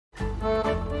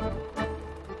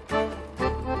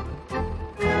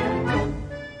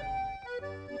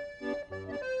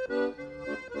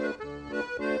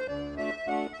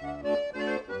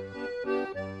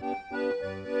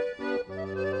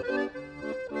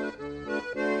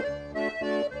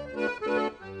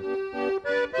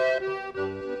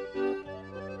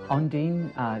Ondine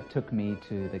took me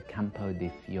to the Campo di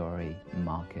Fiori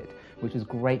market, which was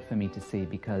great for me to see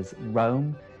because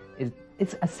Rome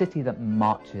it's a city that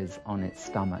marches on its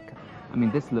stomach. I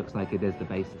mean, this looks like it is the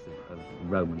basis of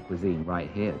Roman cuisine right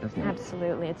here, doesn't it?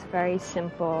 Absolutely. It's very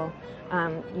simple,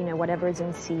 you know, whatever is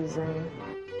in season.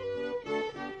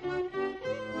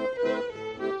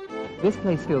 This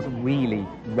place feels really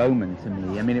Roman to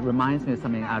me. I mean, it reminds me of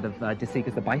something out of De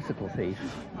Sica's The Bicycle Thief.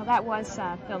 Well, that was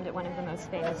filmed at one of the most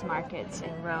famous markets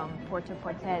in Rome, Porto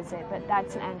Portese, but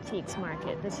that's an antiques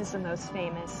market. This is the most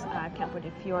famous Campo di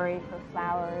Fiori for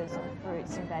flowers and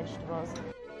fruits and vegetables.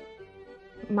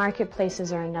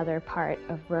 Marketplaces are another part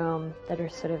of Rome that are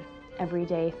sort of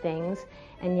everyday things,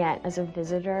 and yet as a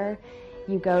visitor,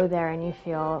 you go there and you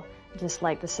feel just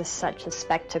like this is such a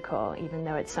spectacle, even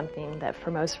though it's something that for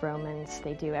most Romans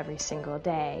they do every single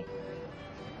day.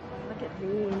 Look at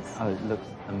these. Oh, it looks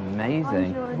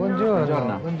amazing.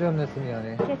 Buongiorno. Buongiorno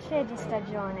signore. Che c'è di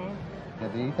stagione?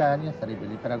 Dell'Italia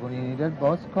sarebbero I paragonini del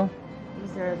bosco.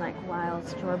 These are like wild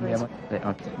strawberries. They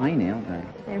are tiny, aren't they?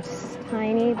 They're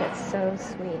tiny but so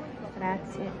sweet.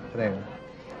 Grazie. Prego.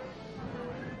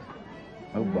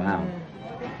 Oh, wow.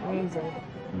 Amazing.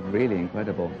 Really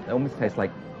incredible. It almost tastes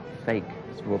like fake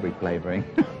strawberry flavoring.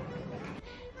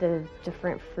 The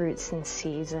different fruits in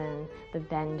season, the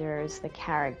vendors, the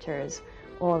characters,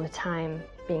 all the time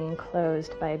being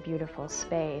enclosed by a beautiful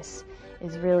space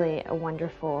is really a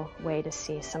wonderful way to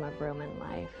see some of Roman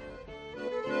life.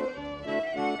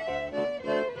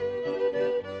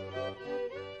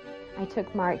 I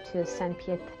took Mark to San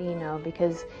Pietrino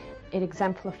because it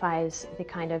exemplifies the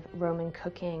kind of Roman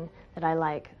cooking that I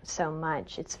like so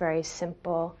much. It's very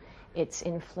simple. It's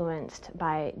influenced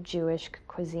by Jewish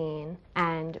cuisine,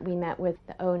 and we met with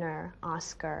the owner,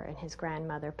 Oscar, and his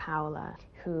grandmother, Paola,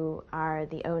 who are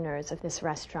the owners of this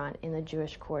restaurant in the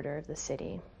Jewish quarter of the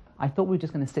city. I thought we were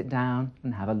just going to sit down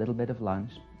and have a little bit of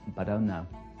lunch, but oh no.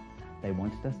 They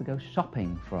wanted us to go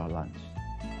shopping for our lunch.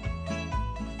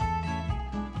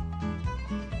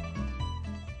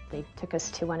 They took us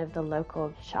to one of the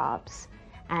local shops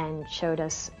and showed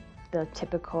us the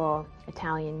typical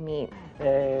Italian meat.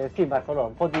 Sì, Marco, allora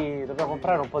dobbiamo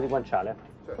comprare un po' di guanciale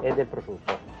e del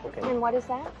prosciutto. Okay. And what is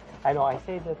that? I know, I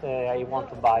say that I want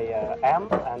to buy ham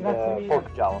and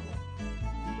pork jowl.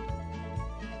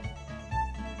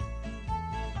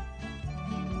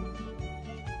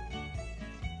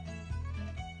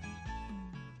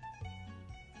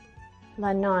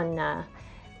 La nonna.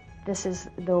 This is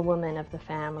the woman of the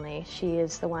family. She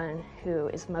is the one who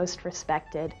is most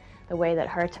respected. The way that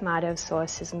her tomato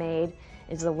sauce is made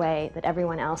is the way that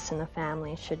everyone else in the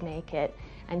family should make it.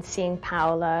 And seeing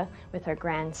Paola with her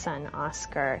grandson,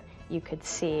 Oscar, you could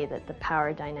see that the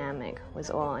power dynamic was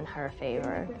all in her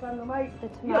favor. The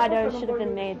tomato should have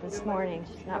been made this morning.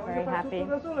 She's not very happy.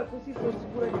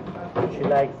 She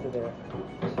likes the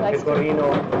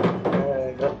pecorino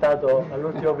grattato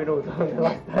all'ultimo minuto, the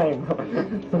last time.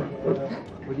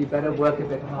 Would you better work a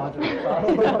bit harder?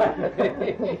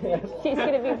 She's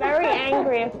going to be very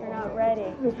angry if you're not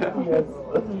ready. Yes.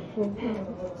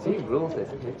 She rules this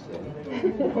kitchen.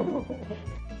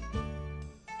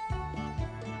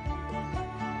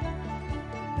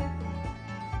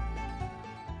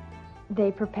 They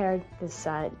prepared this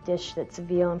dish that's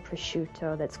veal and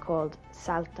prosciutto that's called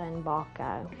salta in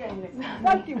bocca.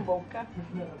 Salta in bocca.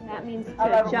 That means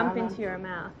to jump into your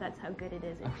mouth. That's how good it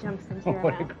is. It jumps into your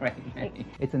What a mouth. great name.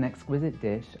 It's an exquisite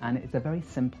dish, and it's a very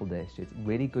simple dish. It's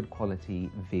really good quality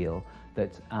veal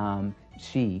that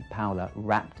she, Paola,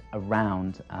 wrapped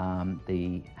around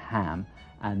the ham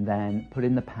and then put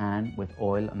in the pan with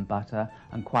oil and butter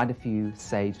and quite a few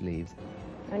sage leaves.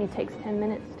 It only takes 10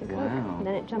 minutes to cook, Wow. and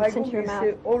then it jumps into your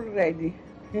mouth. Already.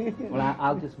 Well,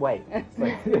 I'll just wait. It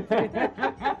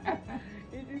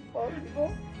is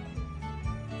possible.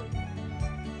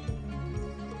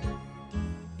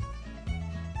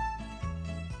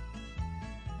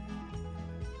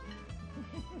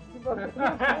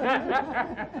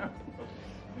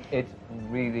 It's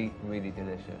really, really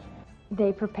delicious.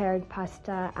 They prepared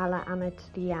pasta alla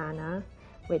amatriciana,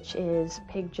 which is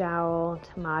pig jowl,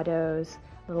 tomatoes,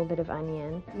 a little bit of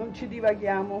onion. Non ci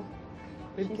divaghiamo.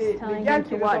 She's telling him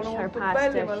to watch her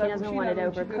pasta. She doesn't want it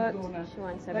overcooked. She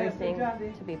wants everything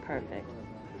to be perfect.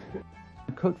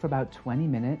 Cooked for about 20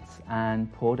 minutes and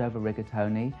poured over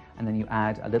rigatoni, and then you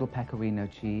add a little pecorino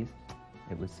cheese.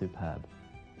 It was superb.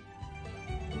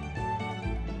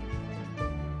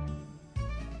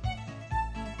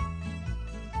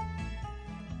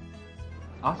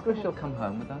 Ask her if she'll come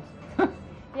home with us.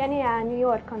 Vieni a New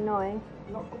York con noi.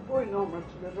 No, con voi no, ma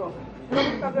ci verrò.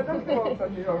 Sono stata tante volte a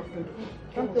New York.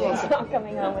 Tante volte. She's not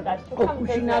coming home with us. She'll Ho come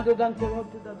visit. cucinato tante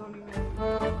volte da Don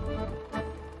Ime.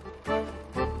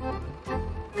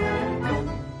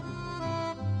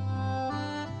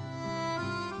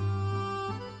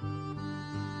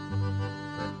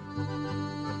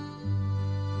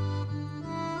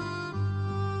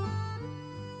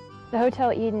 The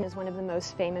Hotel Eden is one of the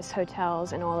most famous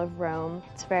hotels in all of Rome.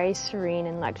 It's very serene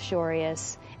and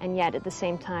luxurious, and yet at the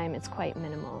same time it's quite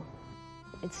minimal.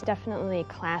 It's definitely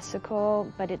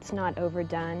classical, but it's not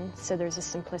overdone, so there's a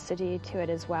simplicity to it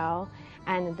as well.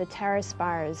 And the terrace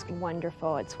bar is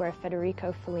wonderful. It's where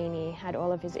Federico Fellini had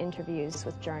all of his interviews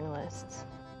with journalists.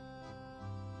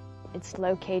 It's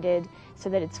located so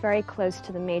that it's very close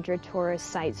to the major tourist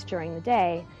sites during the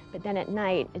day, but then at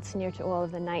night it's near to all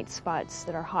of the night spots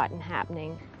that are hot and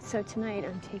happening. So tonight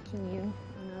I'm taking you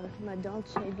on a La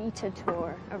Dolce Vita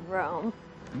tour of Rome.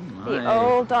 The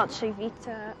old Dolce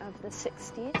Vita of the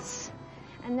 60s,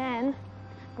 and then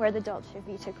where the Dolce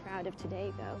Vita crowd of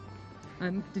today go.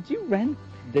 Did you rent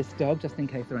this dog just in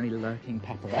case there are any lurking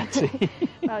paparazzi?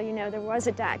 Well, you know, there was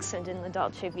a dachshund in La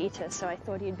Dolce Vita, so I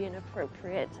thought he'd be an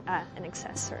appropriate an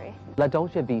accessory. La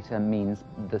Dolce Vita means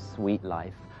the sweet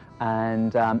life,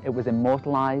 and it was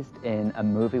immortalized in a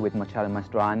movie with Marcello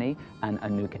Mastroianni and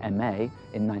Anouk Aimée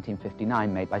in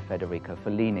 1959, made by Federico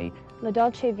Fellini. La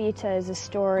Dolce Vita is a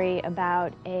story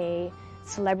about a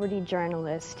celebrity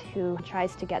journalist who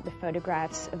tries to get the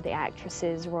photographs of the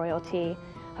actresses, royalty,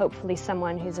 hopefully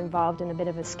someone who's involved in a bit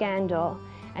of a scandal.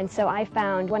 And so I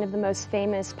found one of the most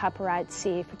famous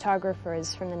paparazzi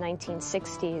photographers from the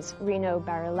 1960s, Rino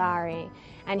Barilari,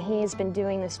 and he has been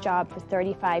doing this job for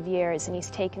 35 years, and he's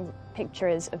taken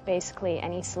pictures of basically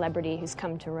any celebrity who's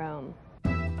come to Rome.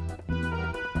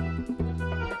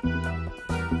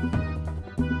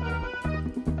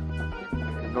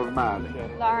 Normale.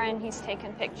 Lauren, he's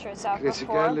taken pictures of Grace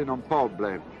before. Kelly non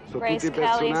problem, sono Grace tutti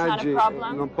Kelly's not a personaggi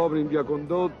problem. non poveri in via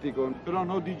condotti, però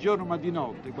non di giorno ma di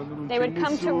notte, quando non They c'è would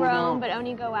come to nessuno, Rome, but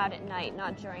only go out at night,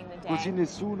 not during the così day.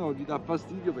 nessuno gli dà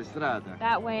fastidio per strada.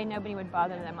 That way, nobody would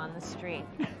bother them on the street.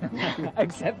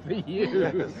 Except for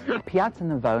you. Piazza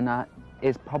Navona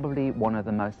is probably one of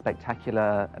the most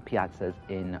spectacular piazzas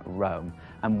in Rome.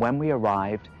 And when we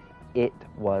arrived, it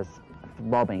was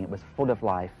throbbing, it was full of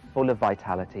life, full of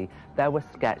vitality. There were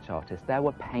sketch artists, there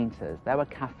were painters, there were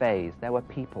cafes, there were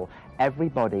people.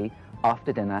 Everybody,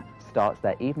 after dinner, starts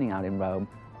their evening out in Rome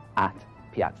at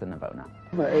Piazza Navona.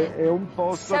 È un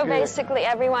posto So che... basically,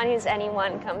 everyone who's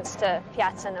anyone comes to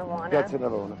Piazza Navona. Piazza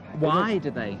Navona. Why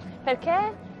do they?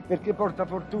 Perché? Perché porta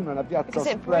fortuna, una piazza Because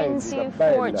it brings splendida, you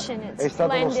bella. fortune, È it's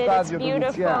stato lo splendid, it's stadio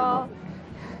beautiful. veneziano.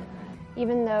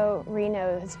 Even though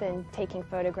Rino has been taking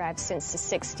photographs since the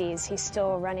 60s, he's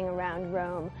still running around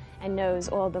Rome and knows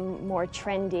all the more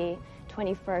trendy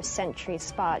 21st century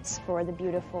spots for the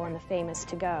beautiful and the famous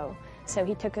to go. So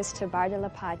he took us to Bar della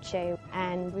Pace,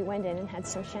 and we went in and had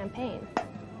some champagne.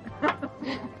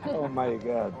 Oh my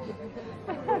God.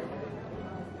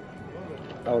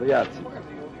 Ciao ragazzi.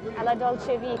 Alla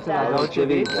Dolce Vita. Alla Dolce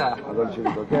Vita. Alla Dolce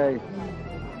Vita, ok?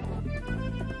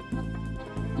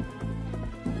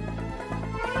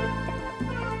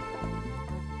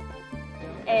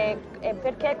 E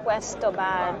perché questo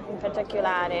bar in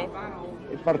particolare?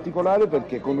 È particolare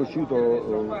perché è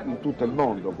conosciuto in tutto il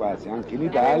mondo quasi, anche in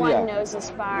Everyone Italia. knows this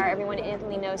bar, everyone in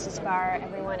Italy knows this bar,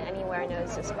 everyone anywhere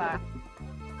knows this bar.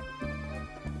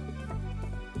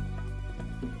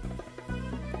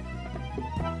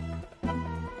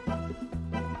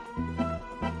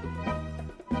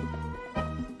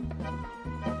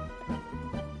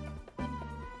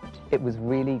 It was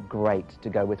really great to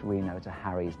go with Rino to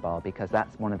Harry's Bar because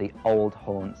that's one of the old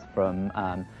haunts from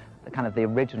kind of the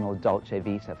original Dolce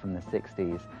Vita from the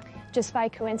 60s. Just by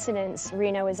coincidence,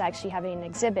 Rino was actually having an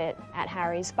exhibit at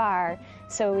Harry's Bar,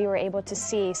 so we were able to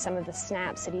see some of the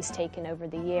snaps that he's taken over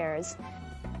the years.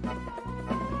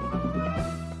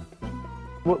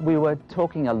 We were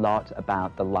talking a lot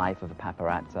about the life of a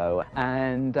paparazzo,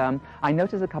 and I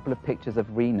noticed a couple of pictures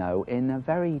of Rino in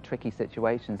very tricky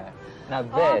situations. Now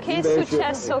Oh, this, che è Invece,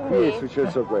 successo qui qui? è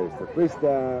successo questo.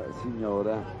 Questa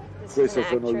signora, This is questa an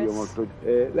sono io actress. molto...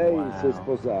 lei Wow. si è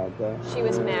sposata She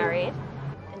was married,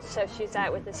 and so she's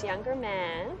out with this younger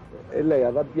man, e lei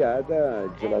arrabbiata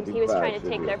and gelata he in was faccia. trying to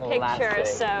take their Classic. picture,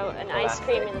 so an ice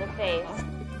cream in the face.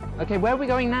 okay, where are we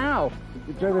going now?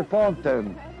 Il Trevi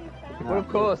Fountain. Well, of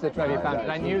course, the Trevi Dai, Fountain.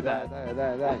 dai, I knew su, that.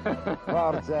 Dai.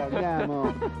 Forza,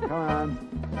 andiamo. Come on.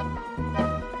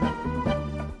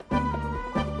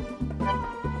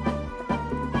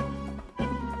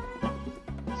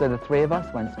 So the three of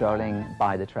us went strolling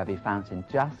by the Trevi Fountain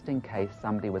just in case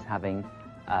somebody was having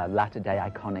latter-day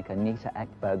iconic Anita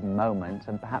Ekberg moment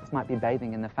and perhaps might be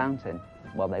bathing in the fountain.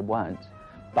 Well, they weren't,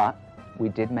 but we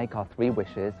did make our 3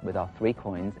 wishes with our 3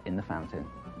 coins in the fountain.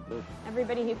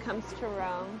 Everybody who comes to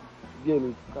Rome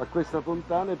Vieni a questa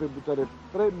fontana per buttare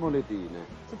 3 monetine.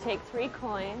 to take 3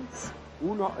 coins,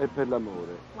 Uno è per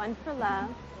l'amore, 1 for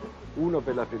love, uno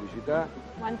per la felicità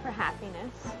 1 for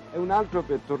happiness, e un altro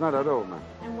per tornare a Roma.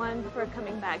 and 1 for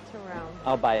coming back to Rome.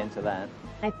 I'll buy into that.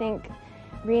 I think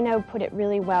Reno put it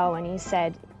really well when he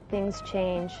said, things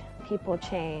change, people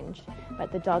change, but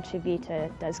the Dolce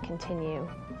Vita does continue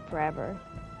forever.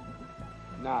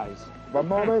 Nice. One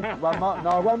moment, one moment.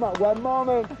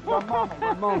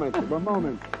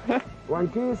 One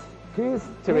kiss.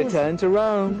 To return to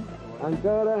Rome.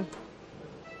 Ancora.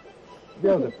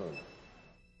 Beautiful.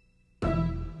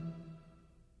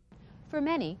 For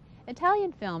many,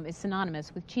 Italian film is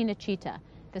synonymous with Cinecittà,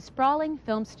 the sprawling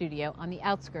film studio on the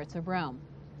outskirts of Rome.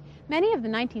 Many of the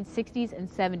 1960s and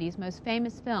 70s most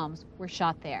famous films were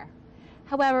shot there.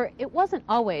 However, it wasn't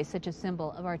always such a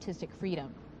symbol of artistic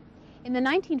freedom. In the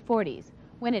 1940s,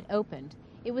 when it opened,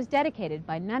 it was dedicated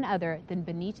by none other than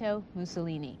Benito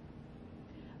Mussolini.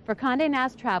 For Conde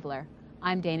Nast Traveler,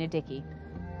 I'm Dana Dickey.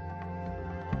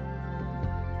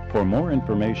 For more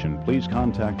information, please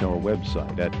contact our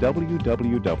website at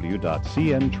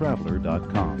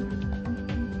www.cntraveler.com.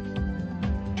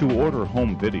 To order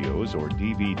home videos or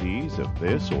DVDs of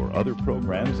this or other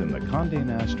programs in the Conde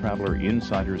Nast Traveler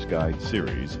Insider's Guide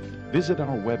series, visit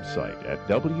our website at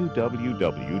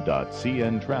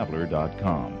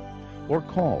www.cntraveler.com or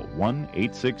call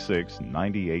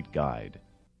 1-866-98-GUIDE.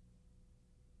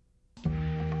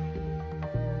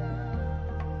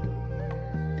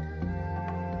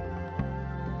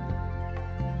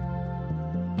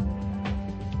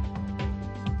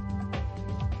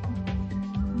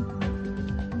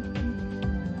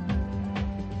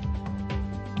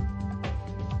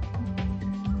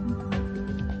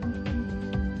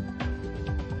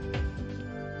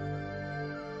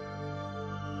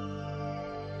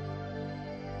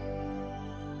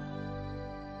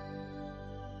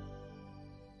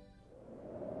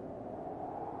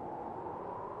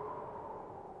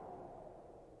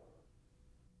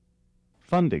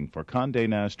 Funding for Conde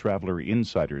Nast Traveler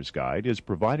Insider's Guide is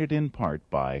provided in part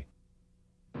by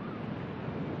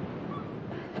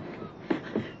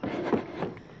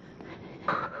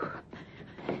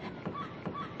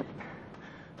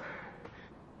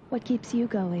What keeps you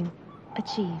going?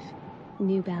 Achieve.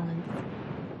 New Balance.